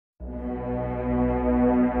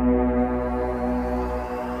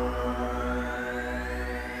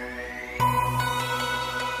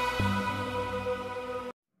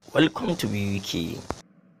Welcome to BUK.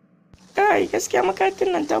 Kai, gaskiya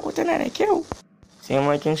makarantar nan taku tana da kyau. Sai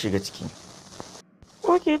ma kin shiga ciki.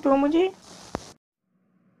 Okay, to mu je.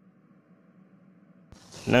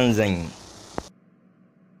 Nan zan yi.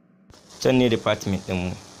 Can ne department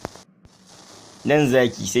ɗinmu. Nan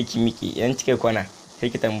zaki sai ki miƙe yan cike kwana. Sai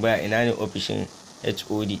ki tambaya ina ne ofishin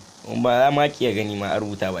HOD. In ba za ma ki ya gani ma a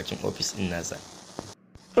rubuta bakin ofis ɗin nasa.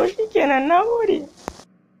 To shikenan, nagode.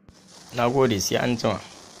 Nagode, sai an jima.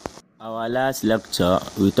 Our last lecture,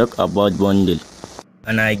 we talked about bundle.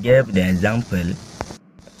 And I gave the example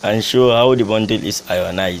and show how the bundle is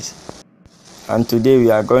ionized. And today we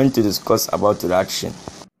are going to discuss about reaction.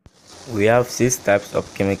 We have 6 types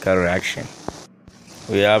of chemical reaction.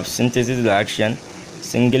 We have synthesis reaction,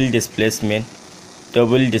 single displacement,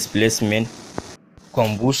 double displacement,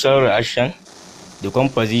 combustion reaction,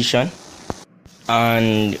 decomposition,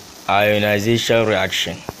 and ionization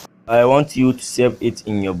reaction. I want you to save it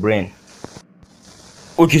in your brain.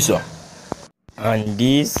 Okay, sir. And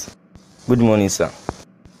this, good morning, sir.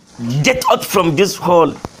 Get out from this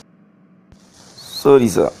hall. Sorry,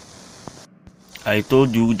 sir. I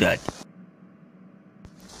told you that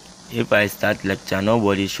if I start lecture,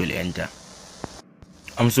 nobody should enter.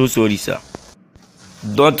 I'm so sorry, sir.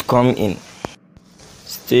 Don't come in.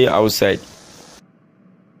 Stay outside.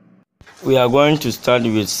 We are going to start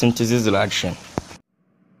with synthesis reaction.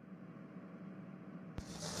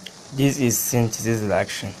 This is synthesis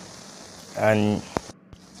reaction, and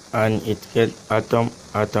it gets atom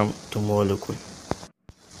to molecule.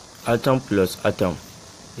 Atom plus atom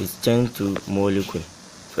is changed to molecule.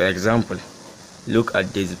 For example, look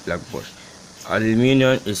at this blackboard.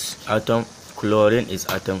 Aluminium is atom, chlorine is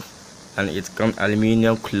atom, and it becomes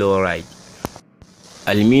aluminium chloride.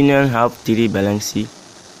 Aluminium have 3 valency,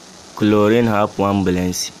 chlorine have 1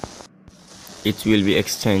 valency. It will be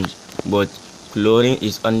exchanged, but chlorine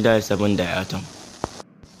is under 7 diatom.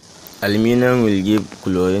 Aluminium will give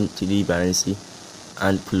chlorine 3 valency,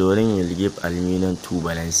 and chlorine will give aluminium 2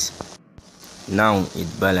 valency. Now it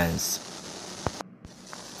balance.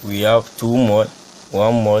 We have 2 mole,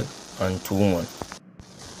 1 mole, and 2 mole.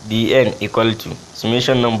 Dn equal to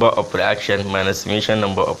summation number of reaction minus summation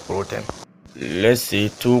number of proton. Let's say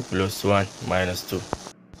 2 plus 1 minus 2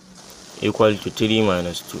 equal to 3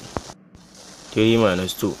 minus 2. 3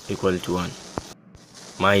 minus 2 equal to 1.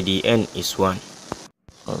 My Dn is 1.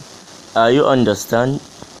 Are you understand?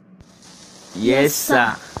 Yes,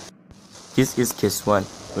 sir. This is case 1.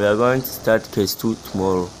 We are going to start case 2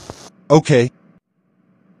 tomorrow. Okay.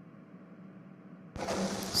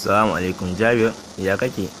 Assalamu alaikum, Jabir. Ya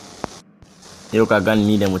kake? Yau ka gani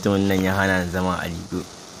ni da mutumin nan ya hana zama a lido.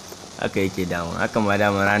 Haka yake dama. Haka ma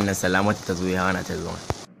dama ranar Salamatu ta zo ya hana ta zama.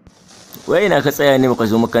 Wai ina ka tsaya ne baka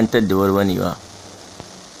zo makarantar da wuri bane ba?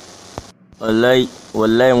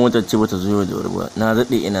 Wallahi motar ce bata zo da wuri ba. Na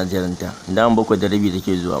daɗe ina jiranta. Dan 7:30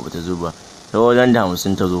 take zuwa bata zo ba. Ta wajen da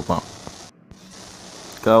 50 ta zo fa.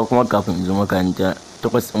 Kawo kuma kafin in zo makaranta 8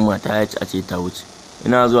 ɗin mata ya ci a ce ta wuce.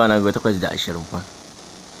 Ina zuwa na ga 8:20 fa.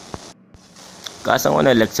 Ka san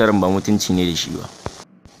wannan lecturer ba mutunci ne da shi ba.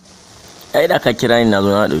 Ai da ka kira ni na zo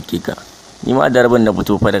na dauke ka. Ni ma da rabin da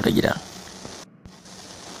fito fa daga gida.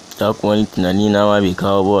 Ta kuma ni tunani na ma bai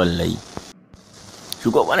kawo ba wallahi.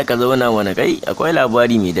 Shugo bana ka zauna wani kai akwai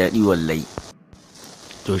labari mai daɗi wallahi.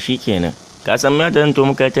 To shikenan. Ka san me da zan to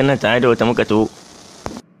muka tana tare da wata muka to.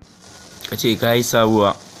 Ka ce ka yi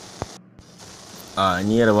sabuwa. A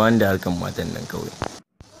ni yarba da harkan matan nan kawai.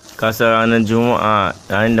 Ka san ranar Juma'a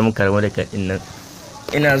ranar da muka rabu da kai din nan.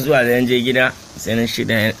 Ina zuwa da je gida sai na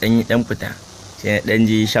shida dan yi dan fita. Sai na dan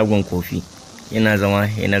je shagon kofi. Ina zama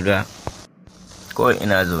sai na ga kawai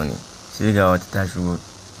ina zaune. Sai ga wata ta shigo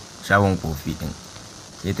shagon kofi din.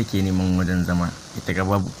 Sai take neman wajen zama. Ita ga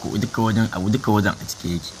babu duka wajen a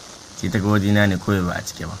cike yake. Sai ta ga wajena ne kawai ba a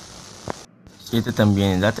cike ba. Sai ta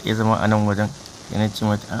tambaye ni za ta iya zama a nan wajen. Sai na ce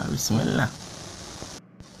mata bismillah.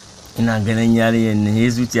 Ina ganin yarinyar ne sai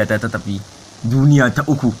zuciyata ta tafi duniya ta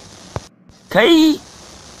 3. Kai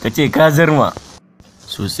ka ce ka zarma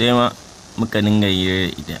sosai ma muka dinga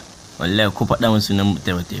yi da ita. Wallahi ko faɗa musu nan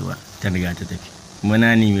ta bata yi ba ta riga ta tafi. Kuma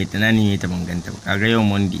na nime ta banganta ba. Kaga yau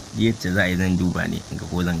Monday yacce za a yi zan duba ne in ga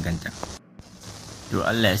ko zan ganta. To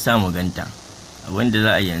Allah ya sa mu ganta. Abinda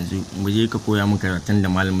za a yi yanzu mu je ka koya min karatun da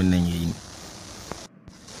malamin nan yayi.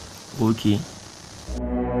 Okay.